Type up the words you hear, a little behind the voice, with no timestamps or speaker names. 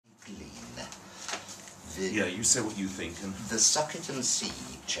Yeah, you say what you think. And the suck it and see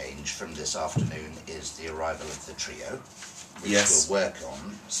change from this afternoon is the arrival of the trio, which we'll work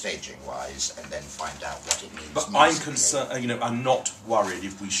on staging-wise, and then find out what it means. But I'm concerned. You know, I'm not worried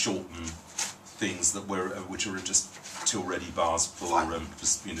if we shorten things that which are just till ready bars for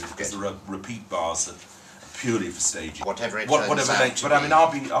you know, because there are repeat bars that are purely for staging. Whatever it whatever turns out to but I mean,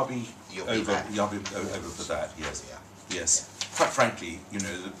 I'll be over. I'll be over for that. Yes. Yes. Quite frankly, you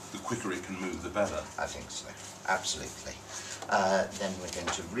know, the quicker it can move, the better. I think so. Absolutely. Then we're going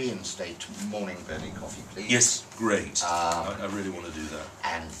to reinstate morning birdie coffee, please. Yes, great. I really want to do that.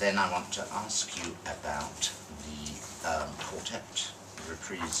 And then I want to ask you about the quartet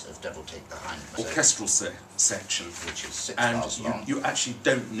reprise of Devil Take the Hindmost. Orchestral section, which is 6 and bars long. you actually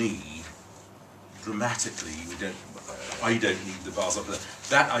don't need dramatically. I don't need the bars up there.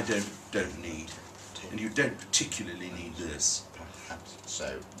 That I don't need, and you don't particularly need this. Perhaps.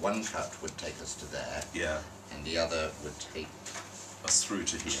 So one cut would take us to there. Yeah. And the other would take us through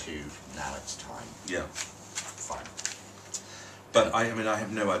to here. Now it's time. Yeah. Fine. But I mean, I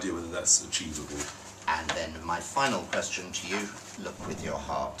have no idea whether that's achievable. And then my final question to you: look with your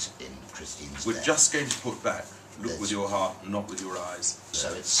heart in Christine's. We're just going to put back. Look with your heart, not with your eyes.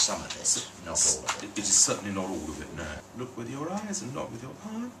 So it's some of it, not all of it. It is certainly not all of it, no. Look with your eyes and not with your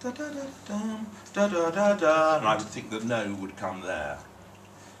heart. Da da da da da da da. And I would think that no would come there.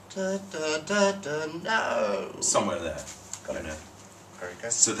 Da da da da no. Somewhere there. Got it. Very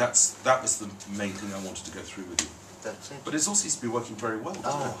good. So that was the main thing I wanted to go through with you. That's it. But it all seems to be working very well.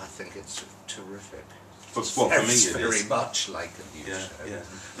 Oh, I think it's terrific. Well, for me, it is very much like a new show.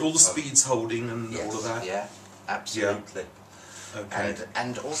 Yeah. All the speeds holding and all of that. Yeah. Absolutely. Yeah. Okay.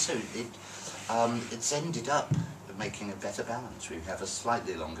 And also it's ended up making a better balance. We have a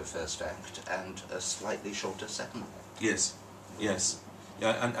slightly longer first act and a slightly shorter second act. Yes. Yes.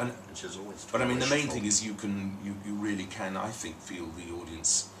 Yeah. And which is always. But I mean, the main thing is you really can, I think, feel the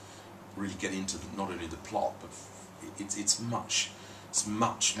audience really get into not only the plot, but it's much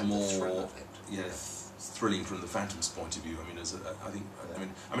more. Thrilling from the Phantom's point of view. I mean,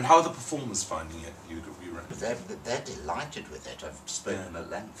 I mean, how are the performers finding it? You they're delighted with it. I've spoken at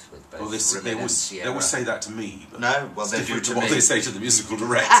length with both. Well, they always say that to me. But no, well, it's they do different to what me. they say to the musical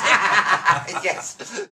director. Yes.